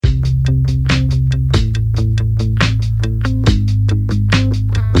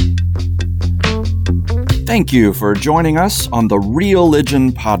Thank you for joining us on the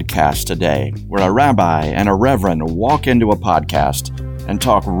Real-Ligion podcast today, where a rabbi and a reverend walk into a podcast and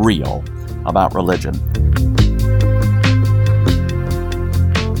talk real about religion.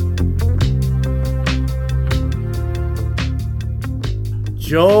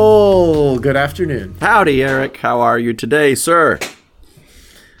 Joel, good afternoon. Howdy, Eric. How are you today, sir?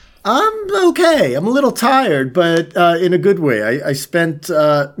 I'm okay. I'm a little tired, but in a good way. I spent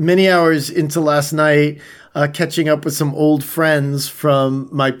many hours into last night catching up with some old friends from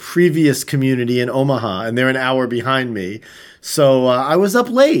my previous community in Omaha, and they're an hour behind me. So I was up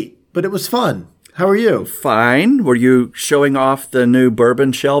late, but it was fun. How are you? Fine. Were you showing off the new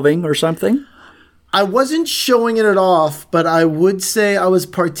bourbon shelving or something? I wasn't showing it off, but I would say I was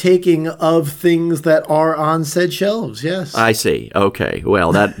partaking of things that are on said shelves, yes. I see. Okay.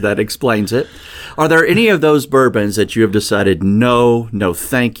 Well, that explains it. Are there any of those bourbons that you have decided, no,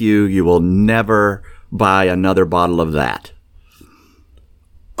 thank you, you will never buy another bottle of that?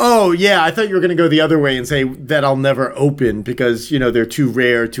 Oh, yeah. I thought you were going to go the other way and say that I'll never open because, they're too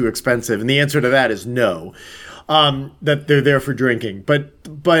rare, too expensive. And the answer to that is no. That they're there for drinking.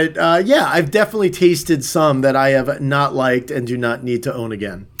 But yeah, I've definitely tasted some that I have not liked and do not need to own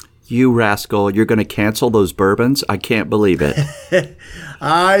again. You rascal, you're going to cancel those bourbons? I can't believe it.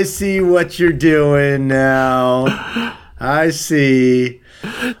 I see what you're doing now. I see.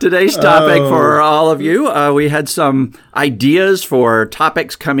 Today's topic for all of you, we had some ideas for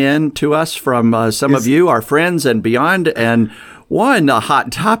topics come in to us from some of you, our friends and beyond, and one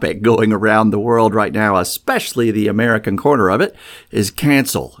hot topic going around the world right now, especially the American corner of it, is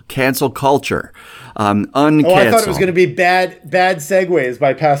cancel culture. Uncancel. Oh, I thought it was going to be bad segues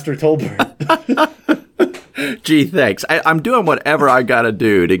by Pastor Tolbert. Gee, thanks. I'm doing whatever I got to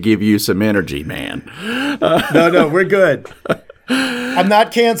do to give you some energy, man. No, we're good. I'm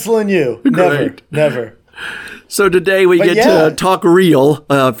not canceling you. Never. So today we get to talk real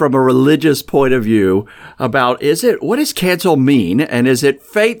from a religious point of view about what does cancel mean, and is it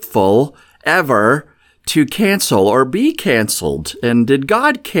faithful ever to cancel or be canceled? And did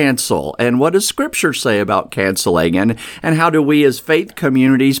God cancel? And what does Scripture say about canceling? And how do we as faith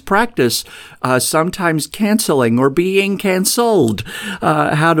communities practice sometimes canceling or being canceled?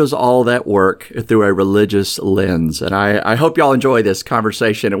 How does all that work through a religious lens? And I hope y'all enjoy this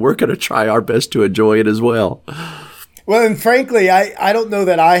conversation, and we're going to try our best to enjoy it as well. Well, and frankly, I don't know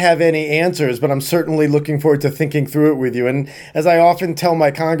that I have any answers, but I'm certainly looking forward to thinking through it with you. And as I often tell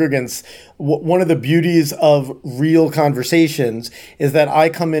my congregants, one of the beauties of real conversations is that I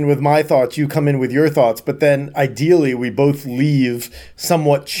come in with my thoughts, you come in with your thoughts, but then ideally we both leave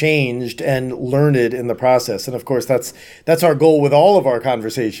somewhat changed and learned in the process. And of course, that's our goal with all of our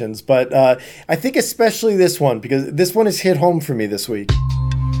conversations. But I think especially this one, because this one has hit home for me this week.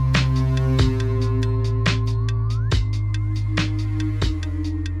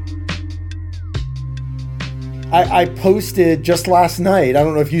 I posted just last night, I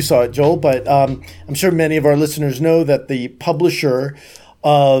don't know if you saw it, Joel, but I'm sure many of our listeners know that the publisher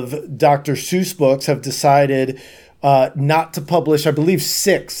of Dr. Seuss books have decided not to publish, I believe,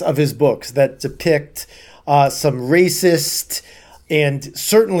 6 of his books that depict some racist and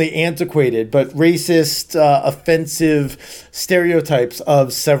certainly antiquated, but racist, offensive stereotypes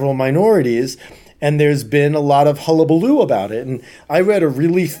of several minorities. And there's been a lot of hullabaloo about it. And I read a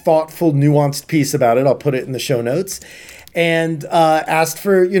really thoughtful, nuanced piece about it. I'll put it in the show notes. And asked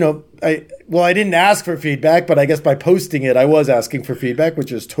for, I didn't ask for feedback, but I guess by posting it, I was asking for feedback,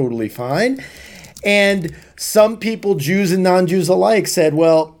 which is totally fine. And some people, Jews and non-Jews alike, said,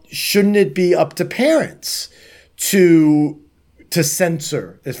 well, shouldn't it be up to parents to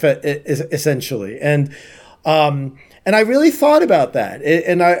censor, essentially? And I really thought about that.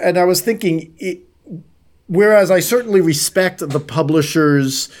 And I was thinking, whereas I certainly respect the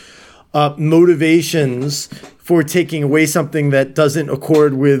publisher's motivations for taking away something that doesn't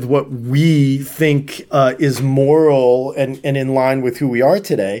accord with what we think is moral and in line with who we are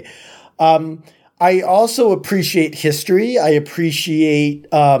today, I also appreciate history. I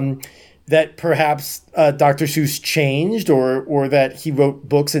appreciate that perhaps Dr. Seuss changed or that he wrote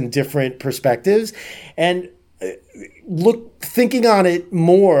books in different perspectives. And thinking on it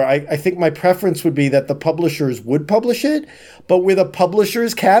more, I think my preference would be that the publishers would publish it, but with a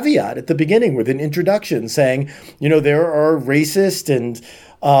publisher's caveat at the beginning, with an introduction saying, there are racist and,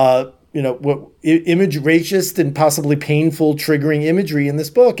 racist and possibly painful, triggering imagery in this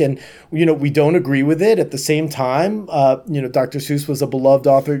book. And, we don't agree with it. At the same time, Dr. Seuss was a beloved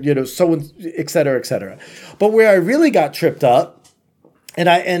author, so et cetera, et cetera. But where I really got tripped up,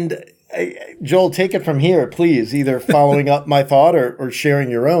 and Joel, take it from here, please, either following up my thought or sharing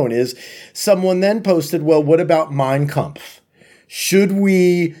your own, is someone then posted, well, what about Mein Kampf? Should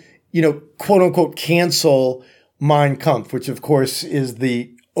we, quote unquote, cancel Mein Kampf, which of course is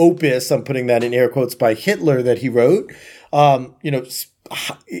the opus, I'm putting that in air quotes, by Hitler that he wrote, not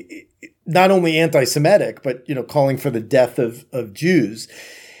only anti-Semitic, but, calling for the death of Jews.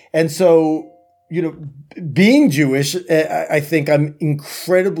 And so, being Jewish, I think I'm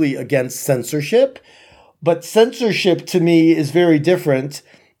incredibly against censorship, but censorship to me is very different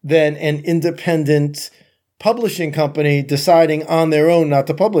than an independent publishing company deciding on their own not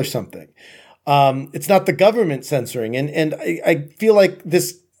to publish something. It's not the government censoring. And I feel like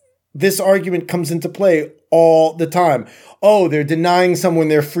this argument comes into play all the time. Oh, they're denying someone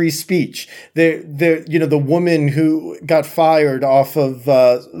their free speech. They're the woman who got fired off of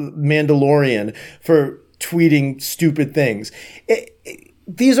Mandalorian for tweeting stupid things.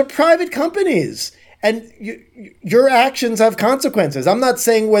 These are private companies, and your actions have consequences. I'm not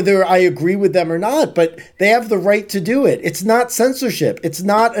saying whether I agree with them or not, but they have the right to do it. It's not censorship. It's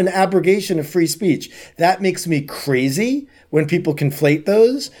not an abrogation of free speech. That makes me crazy when people conflate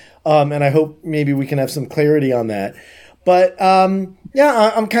those. And I hope maybe we can have some clarity on that. But I'm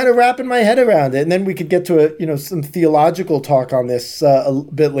kind of wrapping my head around it, and then we could get to some theological talk on this a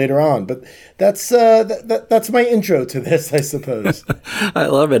bit later on. But that's my intro to this, I suppose. I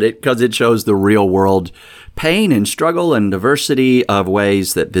love it because it shows the real world pain and struggle and diversity of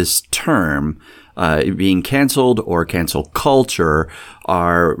ways that this term, being canceled or cancel culture,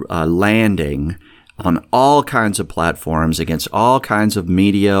 are landing on all kinds of platforms against all kinds of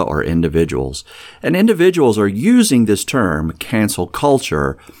media or individuals. And individuals are using this term, cancel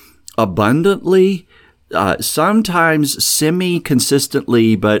culture, abundantly, sometimes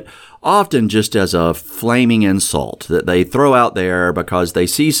semi-consistently, but often just as a flaming insult that they throw out there because they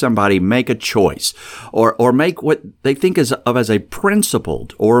see somebody make a choice or make what they think of as a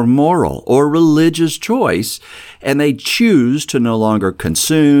principled or moral or religious choice, and they choose to no longer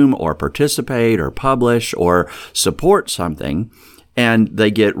consume or participate or publish or support something, and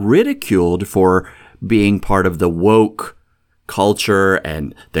they get ridiculed for being part of the woke culture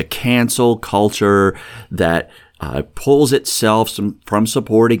and the cancel culture that pulls itself from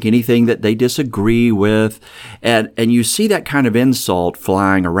supporting anything that they disagree with. And you see that kind of insult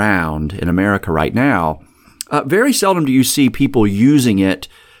flying around in America right now. Very seldom do you see people using it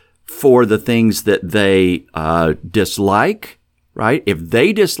for the things that they dislike, right? If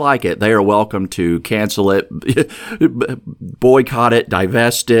they dislike it, they are welcome to cancel it, boycott it,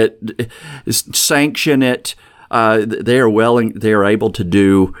 divest it, sanction it. They are able to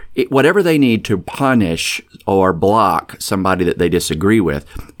do whatever they need to punish or block somebody that they disagree with.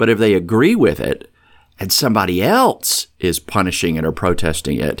 But if they agree with it and somebody else is punishing it or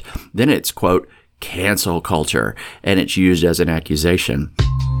protesting it, then it's, quote, cancel culture, and it's used as an accusation.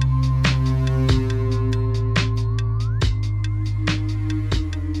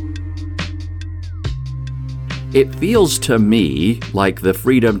 It feels to me like the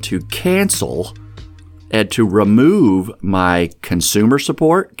freedom to cancel and to remove my consumer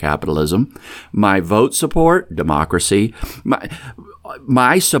support, capitalism, my vote support, democracy,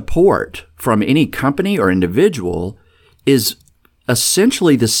 my support from any company or individual is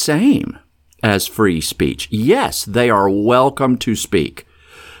essentially the same as free speech. Yes, they are welcome to speak.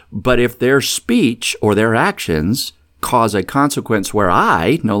 But if their speech or their actions cause a consequence where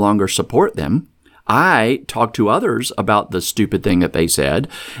I no longer support them, I talk to others about the stupid thing that they said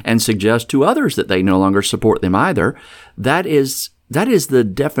and suggest to others that they no longer support them either. That is the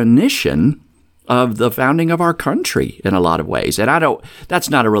definition of the founding of our country in a lot of ways. And that's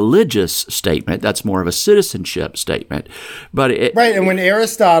not a religious statement. That's more of a citizenship statement. But right. And when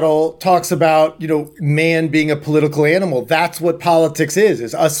Aristotle talks about, man being a political animal, that's what politics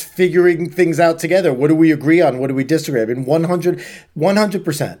is us figuring things out together. What do we agree on? What do we disagree on? I mean,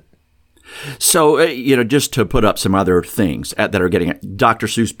 100%. So, just to put up some other things that are getting Dr.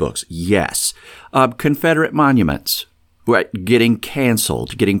 Seuss books, yes. Confederate monuments, right, getting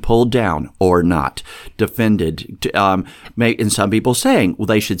canceled, getting pulled down or not, defended. And some people saying, well,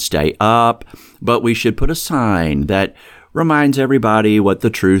 they should stay up, but we should put a sign that reminds everybody what the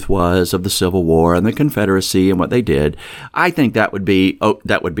truth was of the Civil War and the Confederacy and what they did. I think that would be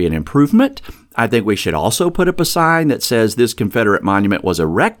an improvement. I think we should also put up a sign that says this Confederate monument was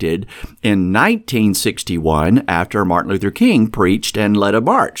erected in 1961 after Martin Luther King preached and led a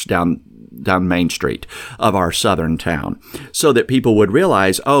march down down Main Street of our southern town, so that people would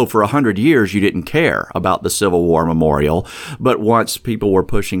realize, oh, for 100 years you didn't care about the Civil War memorial, but once people were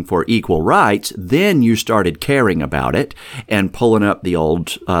pushing for equal rights, then you started caring about it and pulling up the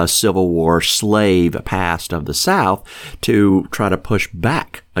old Civil War slave past of the South to try to push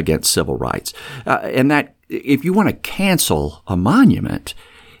back against civil rights. And that, if you want to cancel a monument,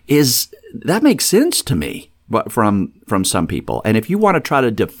 that makes sense to me. But from some people. And if you want to try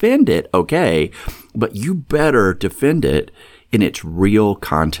to defend it, okay, but you better defend it in its real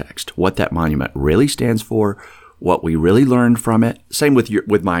context, what that monument really stands for, what we really learned from it. Same with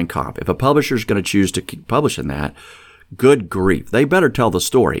Mein Kampf. If a publisher is going to choose to keep publishing that, good grief, they better tell the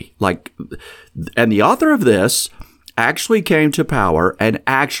story. And the author of this actually came to power and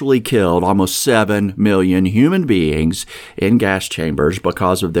actually killed almost 7 million human beings in gas chambers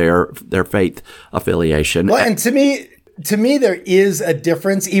because of their faith affiliation. Well, and to me, there is a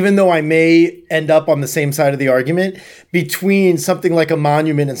difference, even though I may end up on the same side of the argument, between something like a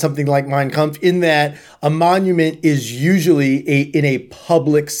monument and something like Mein Kampf, in that a monument is usually in a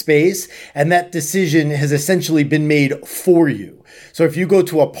public space, and that decision has essentially been made for you. So if you go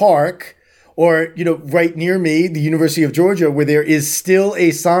to a park, or, right near me, the University of Georgia, where there is still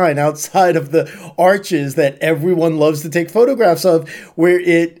a sign outside of the arches that everyone loves to take photographs of, where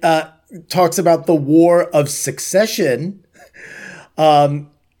it talks about the War of Succession, and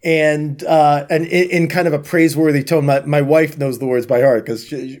in kind of a praiseworthy tone. My wife knows the words by heart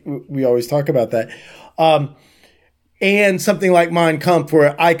because we always talk about that. And something like Mein Kampf,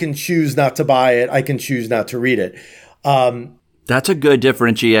 where I can choose not to buy it, I can choose not to read it. That's a good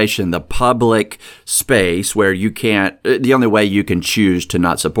differentiation. The public space where you can't, the only way you can choose to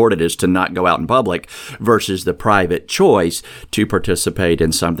not support it is to not go out in public, versus the private choice to participate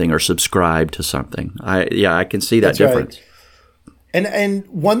in something or subscribe to something. I can see that That's difference. Right. And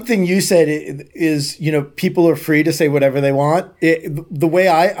one thing you said is, people are free to say whatever they want. The way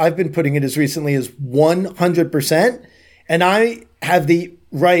I've been putting it as recently is 100%. And I have the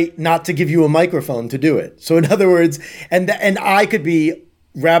right not to give you a microphone to do it. So in other words, and I could be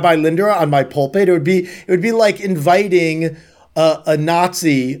Rabbi Lindera on my pulpit. It would be like inviting a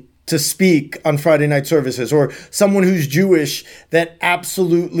Nazi to speak on Friday night services, or someone who's Jewish that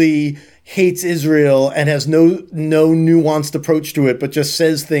absolutely hates Israel and has no nuanced approach to it, but just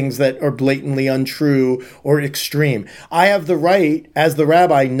says things that are blatantly untrue or extreme. I have the right, as the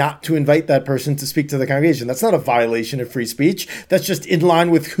rabbi, not to invite that person to speak to the congregation. That's not a violation of free speech. That's just in line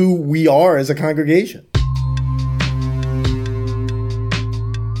with who we are as a congregation.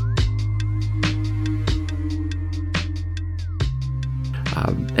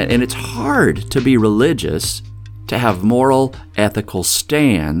 And it's hard to be religious, to have moral, ethical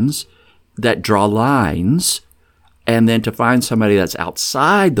stands that draw lines, and then to find somebody that's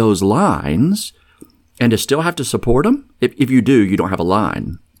outside those lines and to still have to support them. If you do, you don't have a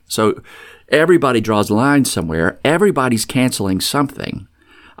line. So everybody draws lines somewhere. Everybody's canceling something.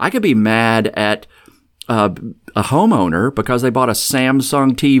 I could be mad at a homeowner because they bought a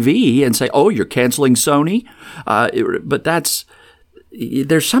Samsung TV and say, oh, you're canceling Sony? But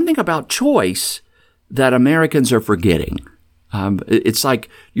there's something about choice that Americans are forgetting. It's like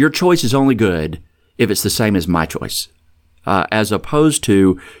your choice is only good if it's the same as my choice, as opposed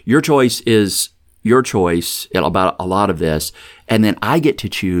to your choice is your choice about a lot of this, and then I get to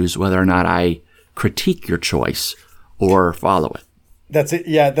choose whether or not I critique your choice or follow it. That's it.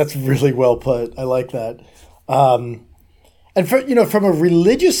 Yeah, that's really well put. I like that. And from a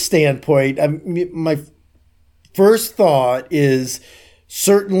religious standpoint, my first thought is,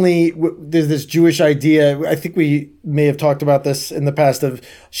 certainly, there's this Jewish idea. I think we may have talked about this in the past, of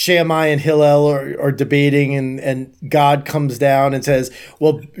Shammai and Hillel are debating, and God comes down and says,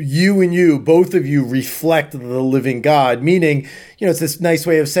 well, you, both of you reflect the living God. Meaning, it's this nice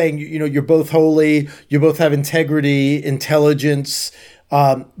way of saying, you're both holy, you both have integrity, intelligence,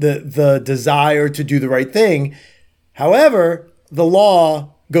 the desire to do the right thing. However, the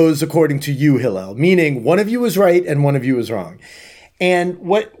law goes according to you, Hillel, meaning one of you is right and one of you is wrong. And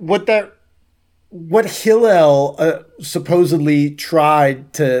what Hillel supposedly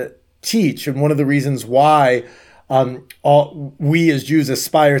tried to teach, and one of the reasons why we as Jews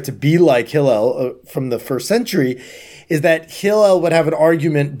aspire to be like Hillel from the first century, is that Hillel would have an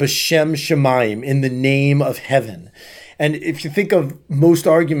argument b'shem Shemaim, in the name of heaven. And if you think of most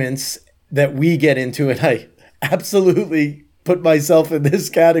arguments that we get into, and I absolutely put myself in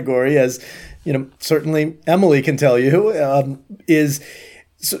this category, as certainly Emily can tell you, is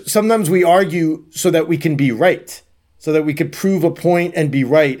sometimes we argue so that we can be right, so that we could prove a point and be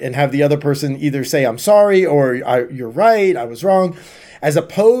right, and have the other person either say, I'm sorry, or you're right, I was wrong. as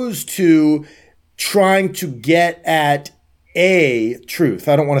opposed to trying to get at a truth.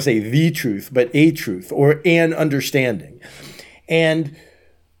 I don't want to say the truth, but a truth or an understanding. And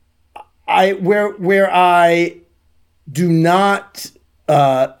where I do not,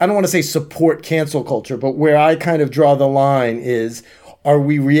 I don't want to say support cancel culture, but where I kind of draw the line is, are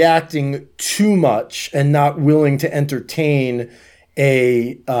we reacting too much and not willing to entertain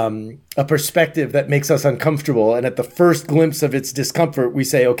a perspective that makes us uncomfortable? And at the first glimpse of its discomfort, we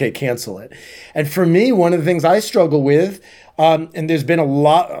say, okay, cancel it. And for me, one of the things I struggle with, and there's been a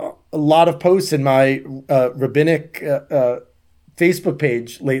lot of posts in my rabbinic Facebook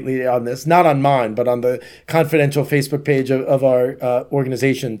page lately on this, not on mine, but on the confidential Facebook page of our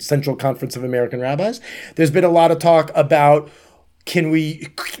organization, Central Conference of American Rabbis. There's been a lot of talk about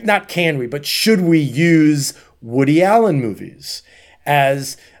but should we use Woody Allen movies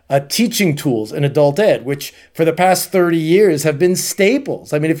as teaching tools in adult ed, which for the past 30 years have been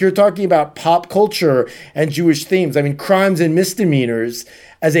staples. I mean, if you're talking about pop culture and Jewish themes, I mean, Crimes and Misdemeanors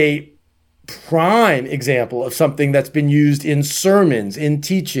as a prime example of something that's been used in sermons, in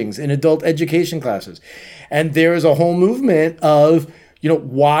teachings, in adult education classes. And there is a whole movement of,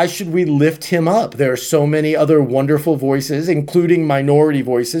 why should we lift him up? There are so many other wonderful voices, including minority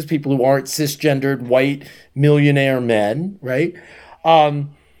voices, people who aren't cisgendered, white, millionaire men, right?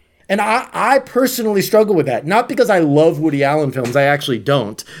 And I personally struggle with that. Not because I love Woody Allen films, I actually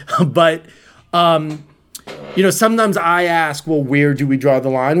don't. But, sometimes I ask, well, where do we draw the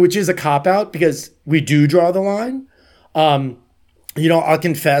line? Which is a cop-out because we do draw the line. I'll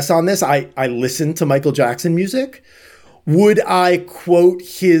confess on this. I listen to Michael Jackson music. Would I quote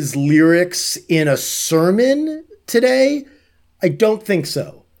his lyrics in a sermon today? I don't think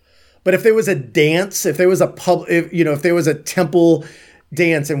so. But if there was a dance, if there was if there was a temple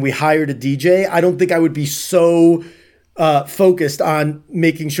dance and we hired a DJ, I don't think I would be so focused on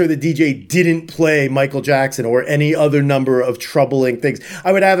making sure the DJ didn't play Michael Jackson or any other number of troubling things.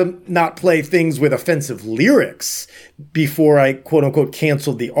 I would have him not play things with offensive lyrics before I quote unquote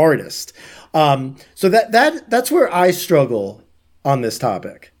canceled the artist. So that's where I struggle on this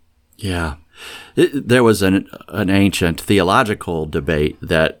topic. Yeah. There was an ancient theological debate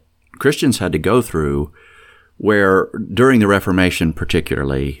that Christians had to go through where during the Reformation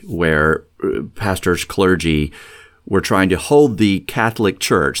particularly, where pastors, clergy were trying to hold the Catholic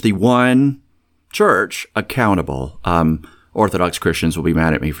Church, the one church, accountable. Orthodox Christians will be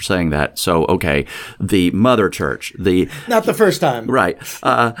mad at me for saying that. So, okay, the mother church, not the first time. Right.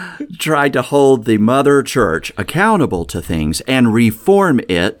 Tried to hold the mother church accountable to things and reform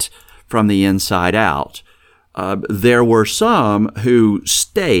it from the inside out. There were some who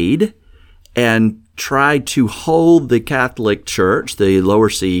stayed and tried to hold the Catholic Church, the lower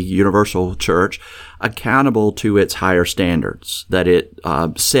C universal church, accountable to its higher standards that it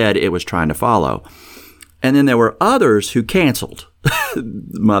said it was trying to follow. And then there were others who canceled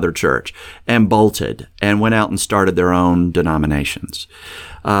the mother church and bolted and went out and started their own denominations.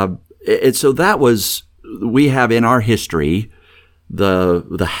 So that was, we have in our history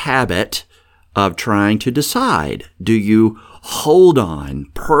the habit of trying to decide, do you hold on,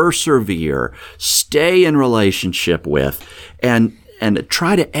 persevere, stay in relationship with, and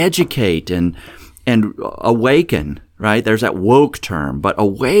try to educate and awaken, right? There's that woke term, but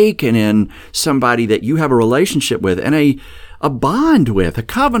awaken in somebody that you have a relationship with and a bond with, a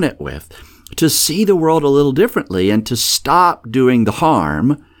covenant with, to see the world a little differently and to stop doing the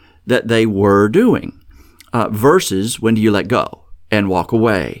harm that they were doing. Versus when do you let go and walk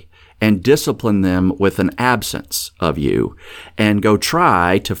away and discipline them with an absence of you and go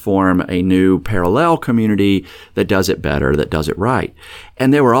try to form a new parallel community that does it better, that does it right.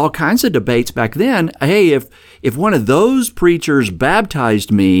 And there were all kinds of debates back then. Hey, if one of those preachers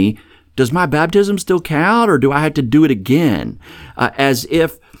baptized me, does my baptism still count or do I have to do it again? As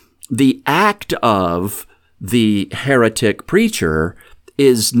if the act of the heretic preacher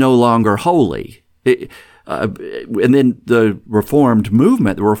is no longer holy. And then the Reformed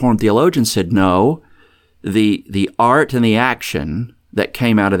movement, the Reformed theologians said, no, the art and the action that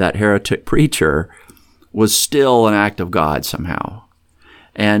came out of that heretic preacher was still an act of God somehow.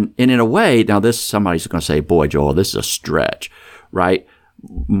 And in a way, now somebody's going to say, boy, Joel, this is a stretch, right?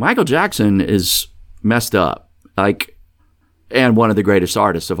 Michael Jackson is messed up, and one of the greatest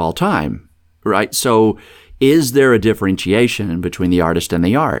artists of all time, right? So is there a differentiation between the artist and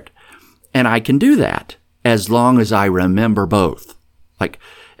the art? And I can do that as long as I remember both,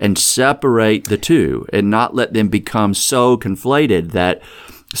 and separate the two and not let them become so conflated that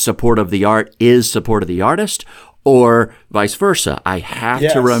support of the art is support of the artist Or vice versa. I have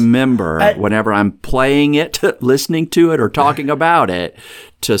to remember whenever I'm playing it, listening to it, or talking about it,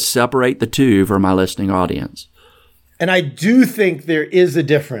 to separate the two for my listening audience. And I do think there is a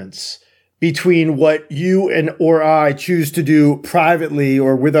difference between what you and or I choose to do privately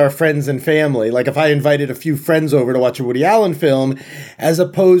or with our friends and family. Like if I invited a few friends over to watch a Woody Allen film, as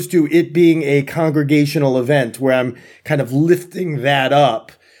opposed to it being a congregational event where I'm kind of lifting that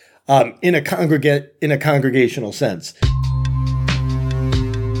up in a congregational sense.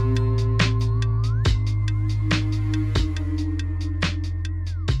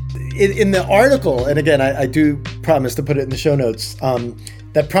 In the article, and again, I do promise to put it in the show notes,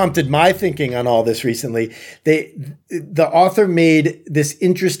 that prompted my thinking on all this recently, the author made this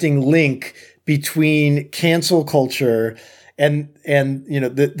interesting link between cancel culture and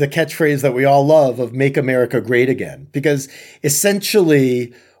the catchphrase that we all love of "Make America Great Again," because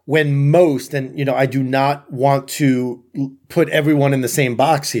essentially, when most, and I do not want to put everyone in the same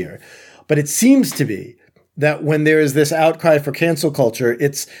box here, but it seems to be that when there is this outcry for cancel culture,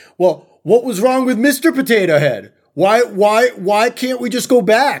 it's, well, what was wrong with Mr. Potato Head? Why can't we just go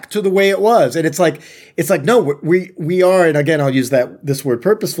back to the way it was? And it's like, no, we are, and again, I'll use this word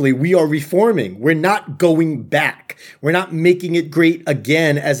purposefully, we are reforming. We're not going back. We're not making it great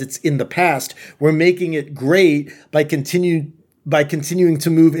again as it's in the past. We're making it great by continuing to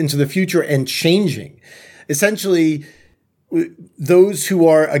move into the future and changing. Essentially, those who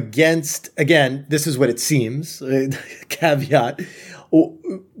are against, again, this is what it seems, caveat,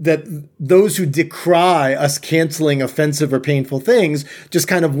 that those who decry us canceling offensive or painful things just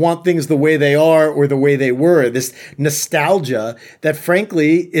kind of want things the way they are or the way they were. This nostalgia that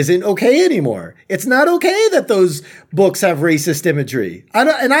frankly isn't okay anymore. It's not okay that those books have racist imagery.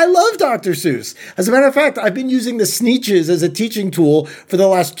 And I love Dr. Seuss. As a matter of fact, I've been using the Sneetches as a teaching tool for the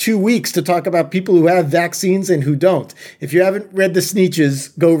last 2 weeks to talk about people who have vaccines and who don't. If you haven't read the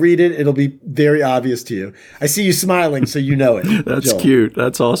Sneetches, go read it. It'll be very obvious to you. I see you smiling, so you know it. That's Joel. Cute.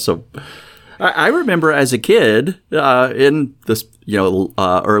 That's awesome. I remember as a kid in this,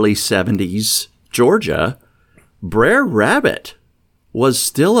 early 70s Georgia, Brer Rabbit was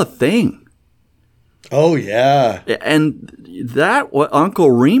still a thing. Oh, yeah. And that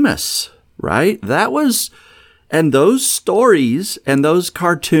Uncle Remus, right? That was, and those stories and those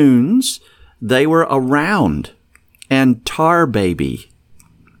cartoons, they were around. And Tar Baby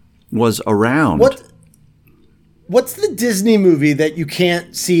was around. What's the Disney movie that you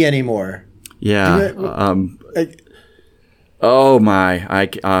can't see anymore? Yeah. Oh my!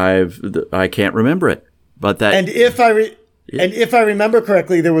 I can't remember it. But that. And if I remember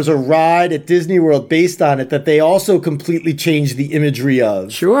correctly, there was a ride at Disney World based on it that they also completely changed the imagery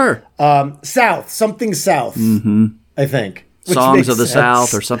of. Sure. Something South. Mm-hmm. I think. Songs of the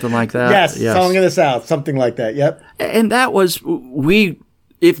South or something like that. Yes, Song of the South, something like that. Yep. And that was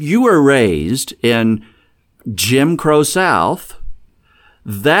if you were raised in Jim Crow South,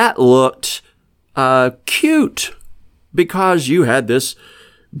 that looked cute because you had this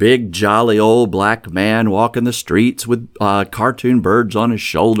big, jolly old black man walking the streets with cartoon birds on his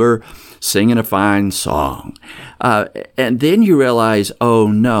shoulder, singing a fine song. And then you realize, oh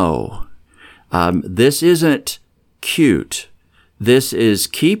no, this isn't cute. This is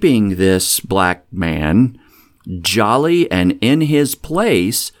keeping this black man jolly and in his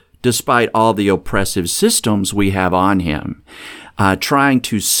place despite all the oppressive systems we have on him, trying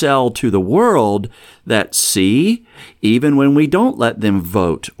to sell to the world that, see, even when we don't let them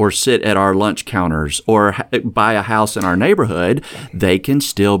vote or sit at our lunch counters or buy a house in our neighborhood, they can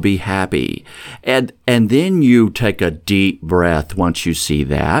still be happy. And then you take a deep breath once you see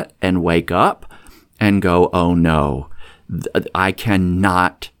that and wake up and go, oh no, I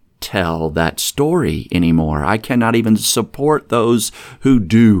cannot tell that story anymore. I cannot even support those who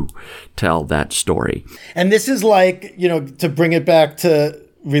do tell that story. And this is like, to bring it back to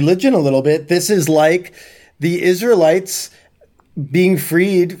religion a little bit, this is like the Israelites being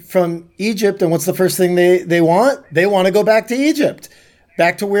freed from Egypt. And what's the first thing they want? They want to go back to Egypt,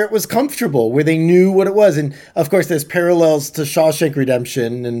 back to where it was comfortable, where they knew what it was. And of course, there's parallels to Shawshank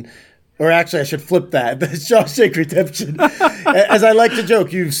Redemption or actually, I should flip that. The Shawshank Redemption. As I like to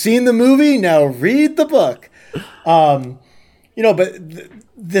joke, you've seen the movie, now read the book. But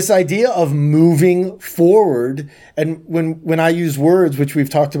this idea of moving forward, and when I use words, which we've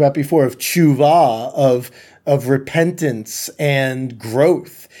talked about before, of tshuva, of repentance and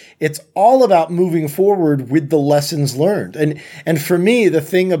growth, it's all about moving forward with the lessons learned. And for me, the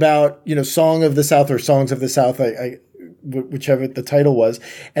thing about, Song of the South or Songs of the South, whichever the title was,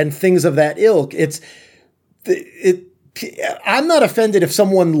 and things of that ilk, I'm not offended if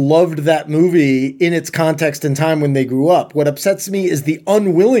someone loved that movie in its context and time when they grew up. What upsets me is the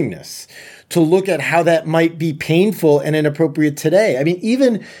unwillingness to look at how that might be painful and inappropriate today. I mean,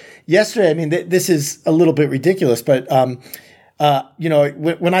 even yesterday, I mean, this is a little bit ridiculous, but,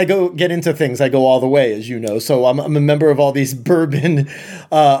 when I go get into things, I go all the way, as you know. So I'm a member of all these bourbon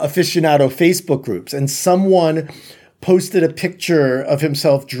aficionado Facebook groups, and someone posted a picture of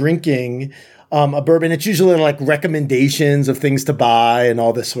himself drinking a bourbon. It's usually like recommendations of things to buy and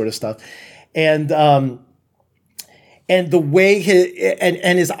all this sort of stuff. And the way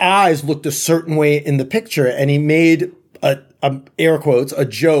his eyes looked a certain way in the picture. And he made air quotes, a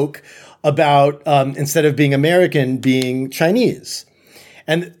joke about, instead of being American, being Chinese.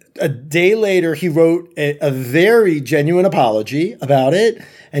 And a day later, he wrote a very genuine apology about it.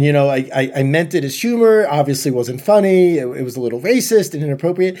 And, I meant it as humor, obviously wasn't funny. It was a little racist and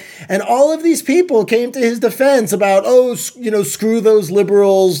inappropriate. And all of these people came to his defense about, screw those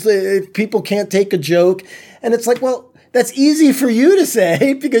liberals. People can't take a joke. And it's like, well, that's easy for you to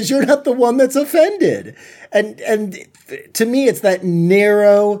say because you're not the one that's offended. And to me, it's that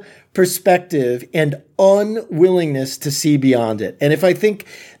narrow perspective and unwillingness to see beyond it. And if I think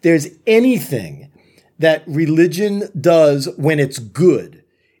there's anything that religion does when it's good,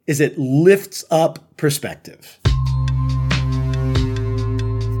 is it lifts up perspective.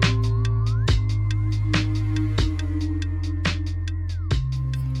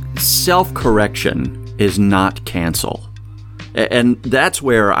 Self-correction is not cancel. And that's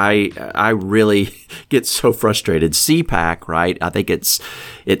where I really get so frustrated. CPAC, right? I think its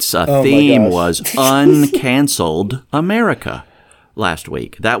theme was Uncanceled America last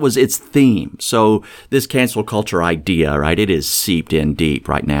week. That was its theme. So this cancel culture idea, right? It is seeped in deep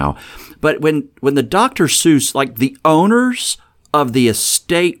right now. But when the Dr. Seuss, like the owners of the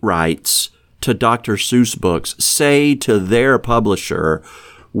estate rights to Dr. Seuss books say to their publisher,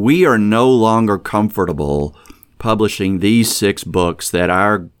 we are no longer comfortable publishing these 6 books that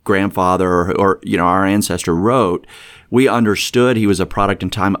our grandfather or our ancestor wrote. We understood he was a product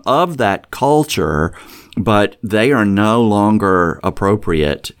in time of that culture, but they are no longer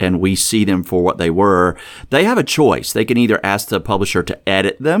appropriate, and we see them for what they were. They have a choice. They can either ask the publisher to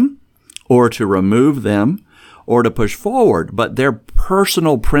edit them or to remove them or to push forward, but their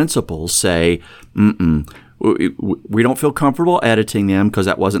personal principles say, we don't feel comfortable editing them because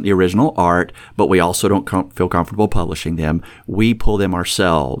that wasn't the original art, but we also don't feel comfortable publishing them. We pull them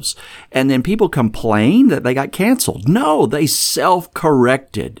ourselves. And then people complain that they got canceled. No, they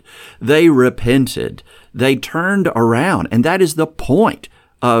self-corrected. They repented. They turned around. And that is the point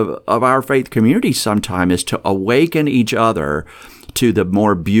of our faith community sometimes, is to awaken each other to the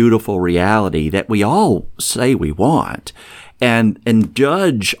more beautiful reality that we all say we want, and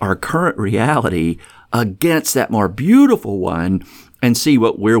judge our current reality against that more beautiful one and see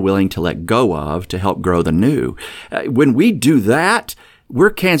what we're willing to let go of to help grow the new. When we do that, we're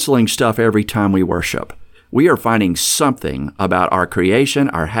canceling stuff every time we worship. We are finding something about our creation,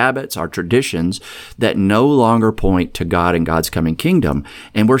 our habits, our traditions that no longer point to God and God's coming kingdom.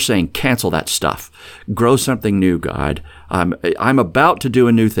 And we're saying, cancel that stuff. Grow something new, God. I'm about to do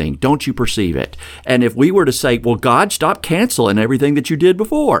a new thing. Don't you perceive it? And if we were to say, well, God, stop canceling everything that you did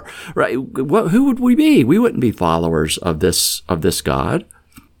before, right? Who would we be? We wouldn't be followers of this God.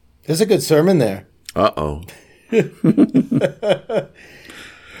 There's a good sermon there. Uh-oh.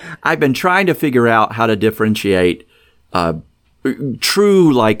 I've been trying to figure out how to differentiate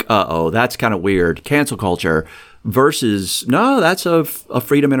true, like, that's kind of weird, cancel culture, versus, no, that's a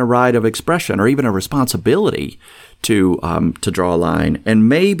freedom and a right of expression, or even a responsibility to draw a line. And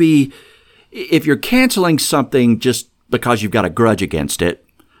maybe if you're canceling something just because you've got a grudge against it,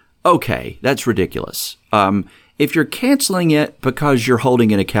 okay, that's ridiculous. If you're canceling it because you're holding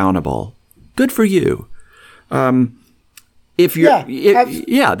it accountable, good for you. If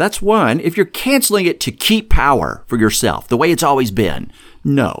you're, that's one. If you're canceling it to keep power for yourself, the way it's always been,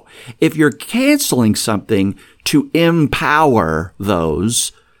 no. If you're canceling something to empower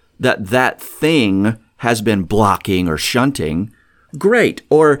those that thing has been blocking or shunting, great.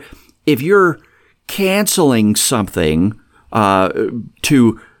 Or if you're canceling something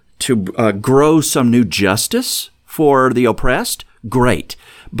to grow some new justice for the oppressed, great.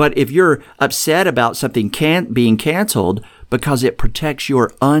 But if you're upset about something being canceled because it protects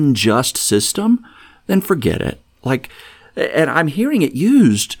your unjust system, then forget it. And I'm hearing it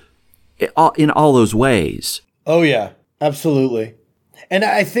used in all those ways. Oh, yeah, absolutely. And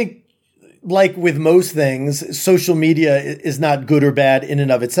I think, like with most things, social media is not good or bad in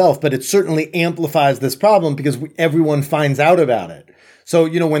and of itself, but it certainly amplifies this problem because everyone finds out about it. So,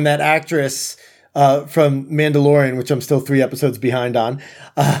 when that actress from Mandalorian, which I'm still 3 episodes behind on,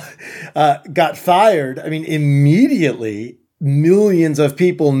 got fired, I mean, immediately millions of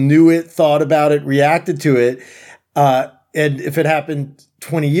people knew it, thought about it, reacted to it. And if it happened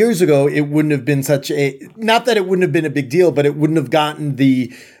 20 years ago, it wouldn't have been not that it wouldn't have been a big deal, but it wouldn't have gotten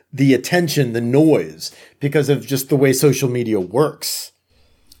the attention, the noise, because of just the way social media works.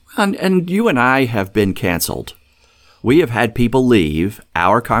 And you and I have been canceled. We have had people leave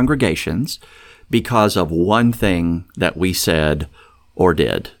our congregations because of one thing that we said or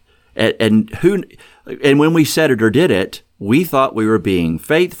did. And when we said it or did it, we thought we were being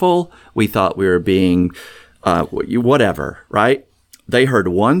faithful. We thought we were being whatever, right? They heard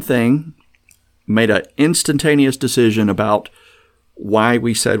one thing, made an instantaneous decision about why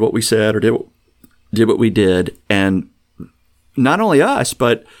we said what we said or did what we did. And not only us,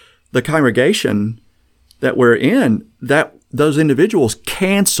 but the congregation that we're in, that those individuals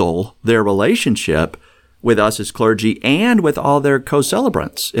cancel their relationship with us as clergy and with all their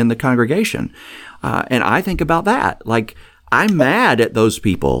co-celebrants in the congregation. And I think about that. Like, I'm mad at those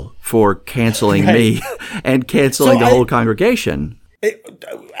people for canceling me and canceling the whole congregation.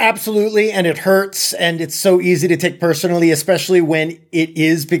 Absolutely, and it hurts, and it's so easy to take personally, especially when it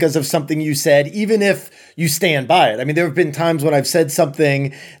is because of something you said, even if you stand by it. I mean, there have been times when I've said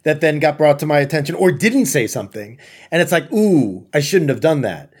something that then got brought to my attention, or didn't say something, and it's like, ooh, I shouldn't have done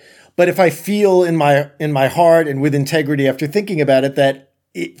that. But if I feel in my heart and with integrity after thinking about it that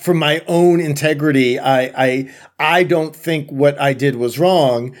for my own integrity, I don't think what I did was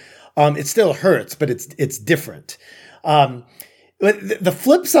wrong. It still hurts, but it's different. But the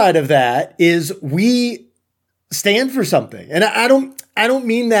flip side of that is we stand for something, and I don't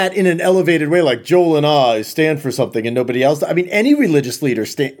mean that in an elevated way, like Joel and I stand for something and nobody else. I mean, any religious leader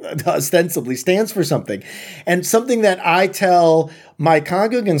ostensibly stands for something, and something that I tell my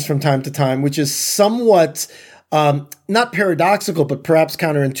congregants from time to time, which is somewhat not paradoxical, but perhaps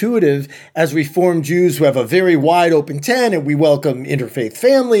counterintuitive, as Reformed Jews who have a very wide open tent and we welcome interfaith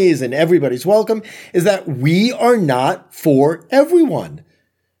families and everybody's welcome, is that we are not for everyone.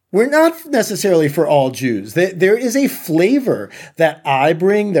 We're not necessarily for all Jews. There is a flavor that I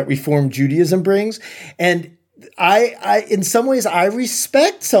bring, that Reformed Judaism brings, and I in some ways, I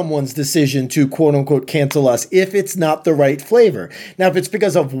respect someone's decision to quote unquote cancel us if it's not the right flavor. Now, if it's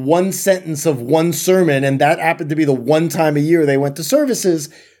because of one sentence of one sermon and that happened to be the one time a year they went to services,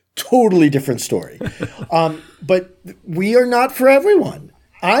 totally different story. But we are not for everyone.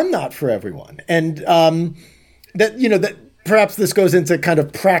 I'm not for everyone. And that perhaps this goes into kind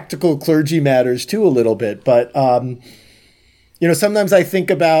of practical clergy matters too a little bit. But, sometimes I think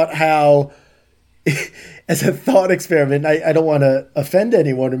about how as a thought experiment, I don't want to offend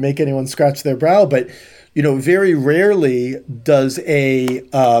anyone or make anyone scratch their brow, but, very rarely does a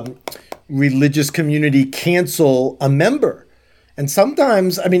religious community cancel a member. And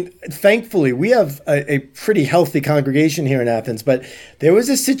sometimes, I mean, thankfully, we have a pretty healthy congregation here in Athens, but there was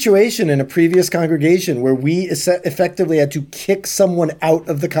a situation in a previous congregation where we effectively had to kick someone out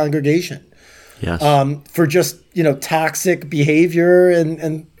of the congregation. Yes. For just, toxic behavior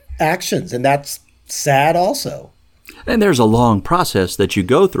and actions. And that's sad also. And there's a long process that you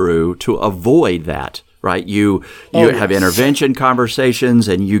go through to avoid that, right? You have intervention conversations,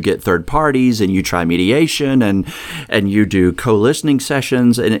 and you get third parties, and you try mediation, and you do co-listening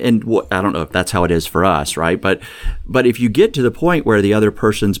sessions, and I don't know if that's how it is for us, right? But if you get to the point where the other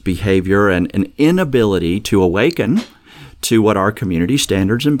person's behavior and an inability to awaken to what our community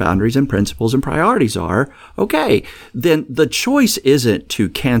standards and boundaries and principles and priorities are, okay, then the choice isn't to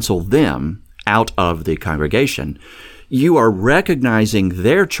cancel them out of the congregation. You are recognizing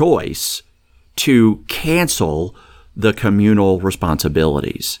their choice to cancel the communal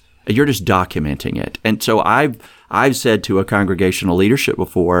responsibilities. You're just documenting it. And so I've said to a congregational leadership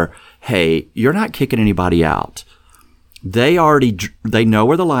before, hey, you're not kicking anybody out. They know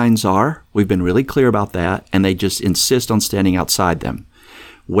where the lines are. We've been really clear about that, and they just insist on standing outside them.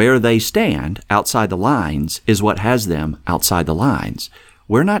 Where they stand outside the lines is what has them outside the lines.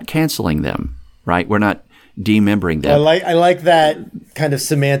 We're not canceling them, right? We're not demembering them. I like that kind of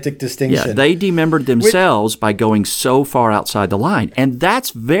semantic distinction. Yeah, they demembered themselves by going so far outside the line, and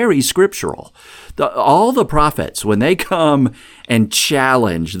that's very scriptural. All the prophets, when they come and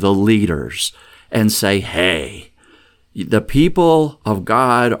challenge the leaders and say, hey, the people of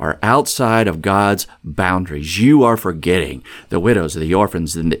God are outside of God's boundaries. You are forgetting the widows, the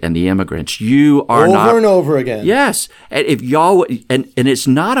orphans, and the immigrants. You are not over and over again. Yes, and if y'all and it's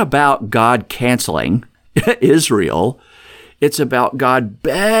not about God canceling Israel. It's about God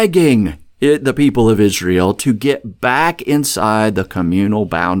begging the people of Israel to get back inside the communal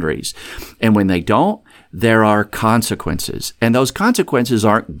boundaries. And when they don't, there are consequences. And those consequences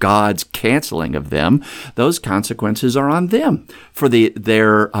aren't God's canceling of them. Those consequences are on them for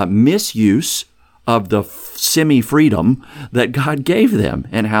their misuse of the semi-freedom that God gave them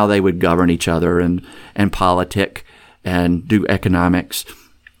and how they would govern each other and politic and do economics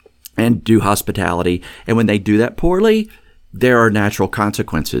and do hospitality. And when they do that poorly, there are natural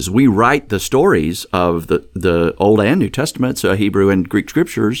consequences. We write the stories of the Old and New Testaments, Hebrew and Greek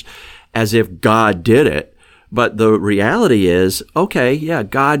scriptures, as if God did it. But the reality is, okay, yeah,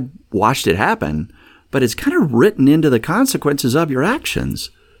 God watched it happen, but it's kind of written into the consequences of your actions.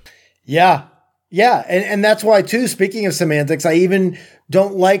 Yeah. Yeah. And that's why, too, speaking of semantics, I even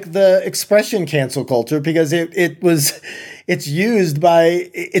don't like the expression cancel culture because it's used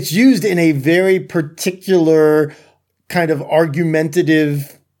in a very particular kind of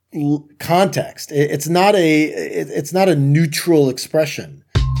argumentative context. It's not a neutral expression.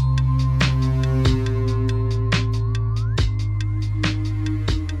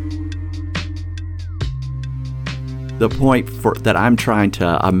 The point that I'm trying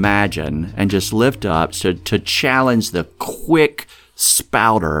to imagine and just lift up to challenge the quick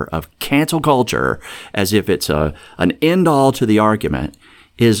spouter of cancel culture as if it's an end-all to the argument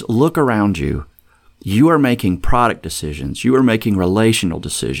is look around you. You are making product decisions. You are making relational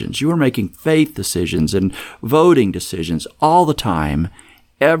decisions. You are making faith decisions and voting decisions all the time.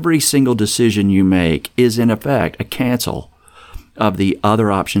 Every single decision you make is, in effect, a cancel of the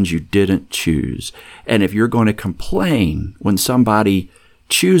other options you didn't choose. And if you're going to complain when somebody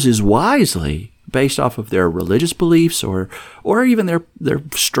chooses wisely based off of their religious beliefs or even their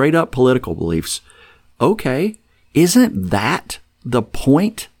straight up political beliefs, okay, isn't that the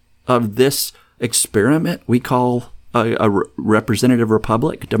point of this experiment we call a representative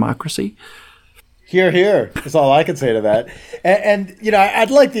republic, democracy? Hear, hear, is all I can say to that. And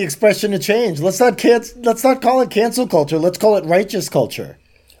I'd like the expression to change. Let's not call it cancel culture. Let's call it righteous culture,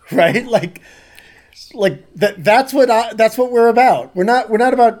 right? Like that's what we're about. We're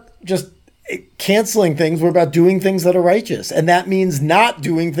not about just canceling things. We're about doing things that are righteous, and that means not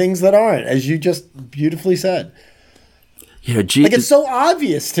doing things that aren't, as you just beautifully said. It's so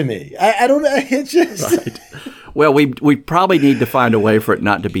obvious to me. I don't know. It's just right. Well, we probably need to find a way for it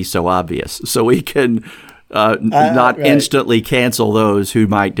not to be so obvious, so we can not right. instantly cancel those who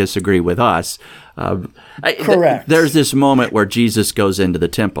might disagree with us. Correct. There's this moment where Jesus goes into the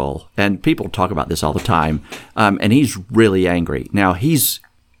temple, and people talk about this all the time, and he's really angry. Now, he's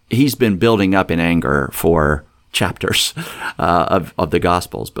been building up in anger for chapters of the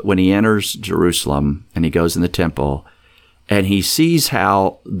Gospels, but when he enters Jerusalem and he goes in the temple, and he sees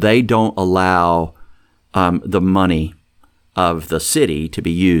how they don't allow the money of the city to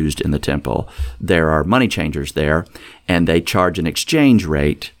be used in the temple. There are money changers there, and they charge an exchange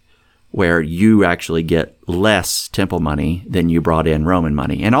rate where you actually get less temple money than you brought in Roman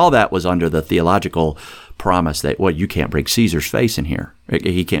money. And all that was under the theological promise that, well, you can't break Caesar's face in here.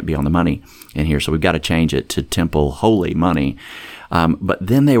 He can't be on the money in here, so we've got to change it to temple holy money. But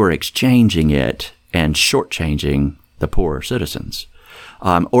then they were exchanging it and shortchanging the poorer citizens.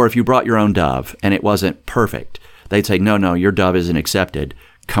 Or if you brought your own dove and it wasn't perfect, they'd say, no, your dove isn't accepted.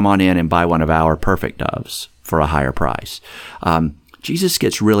 Come on in and buy one of our perfect doves for a higher price. Jesus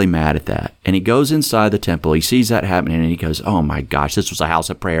gets really mad at that, and he goes inside the temple. He sees that happening, and he goes, oh my gosh, this was a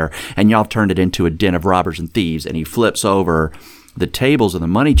house of prayer, and y'all have turned it into a den of robbers and thieves. And he flips over the tables of the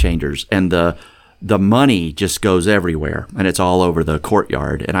money changers, and the money just goes everywhere, and it's all over the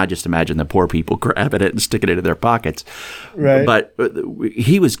courtyard. And I just imagine the poor people grabbing it and sticking it in their pockets. Right. But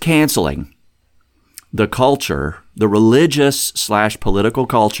he was canceling the culture, the religious/political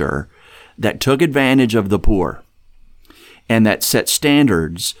culture that took advantage of the poor and that set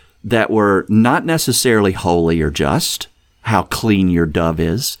standards that were not necessarily holy or just, how clean your dove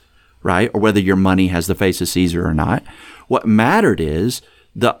is, right? Or whether your money has the face of Caesar or not. What mattered is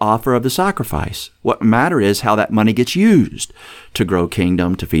the offer of the sacrifice. What mattered is how that money gets used to grow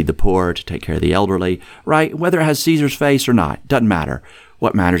kingdom, to feed the poor, to take care of the elderly, right? Whether it has Caesar's face or not, doesn't matter.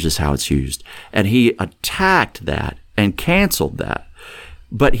 What matters is how it's used. And he attacked that and canceled that.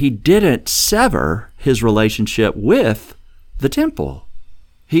 But he didn't sever his relationship with the temple.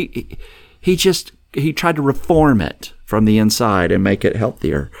 He tried to reform it from the inside and make it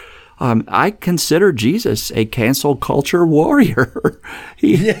healthier. I consider Jesus a cancel culture warrior.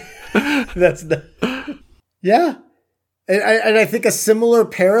 Yeah. And I think a similar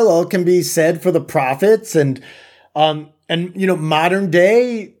parallel can be said for the prophets and modern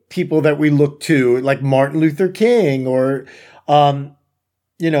day people that we look to, like Martin Luther King or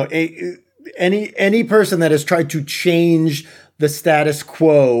any person that has tried to change the status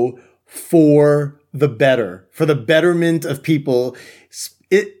quo for the better, for the betterment of people,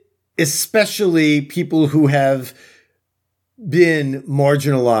 especially people who have been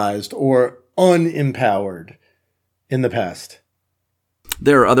marginalized or unempowered in the past.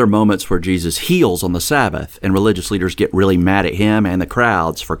 There are other moments where Jesus heals on the Sabbath, and religious leaders get really mad at him and the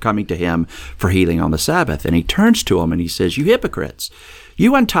crowds for coming to him for healing on the Sabbath. And he turns to them and he says, "You hypocrites,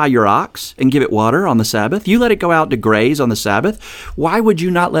 you untie your ox and give it water on the Sabbath. You let it go out to graze on the Sabbath. Why would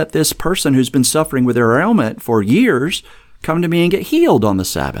you not let this person who's been suffering with their ailment for years come to me and get healed on the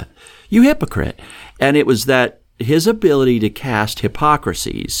Sabbath? You hypocrite." And it was that his ability to cast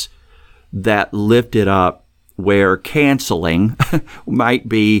hypocrisies that lifted up where canceling might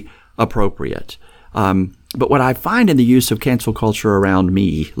be appropriate. But what I find in the use of cancel culture around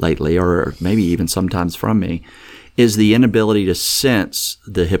me lately, or maybe even sometimes from me, is the inability to sense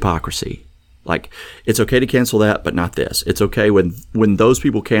the hypocrisy. Like, it's okay to cancel that, but not this. It's okay when those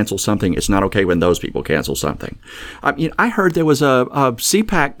people cancel something. It's not okay when those people cancel something. I heard there was a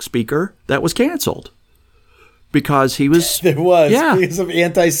CPAC speaker that was canceled because he was... There was, because of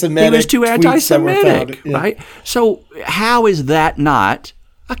anti-Semitic. He was too anti-Semitic, yeah. right? So how is that not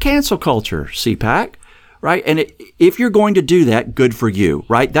a cancel culture, CPAC? Right? And if you're going to do that, good for you,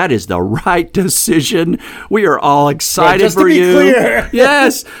 right? That is the right decision. We are all excited for you. Clear.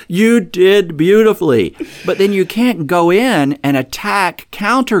 Yes, you did beautifully. But then you can't go in and attack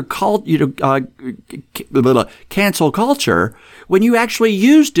cancel culture when you actually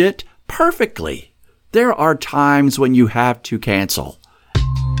used it perfectly. There are times when you have to cancel.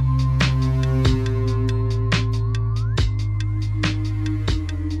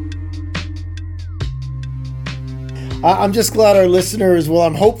 I'm just glad our listeners,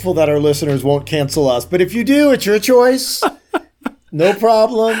 I'm hopeful that our listeners won't cancel us. But if you do, it's your choice. No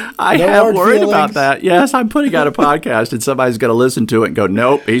problem. I have worried about that. Yes, I'm putting out a podcast and somebody's going to listen to it and go,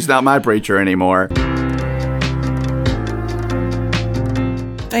 nope, he's not my preacher anymore.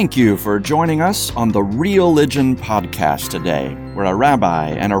 Thank you for joining us on the Real-Ligion Podcast today, where a rabbi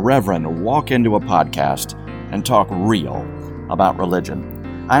and a reverend walk into a podcast and talk real about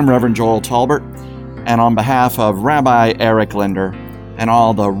religion. I'm Reverend Joel Talbert, and on behalf of Rabbi Eric Linder and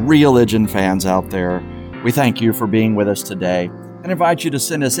all the Real-Ligion fans out there, we thank you for being with us today and invite you to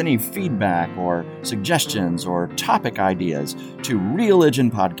send us any feedback or suggestions or topic ideas to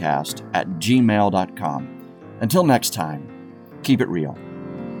religionpodcast@gmail.com. Until next time, keep it real.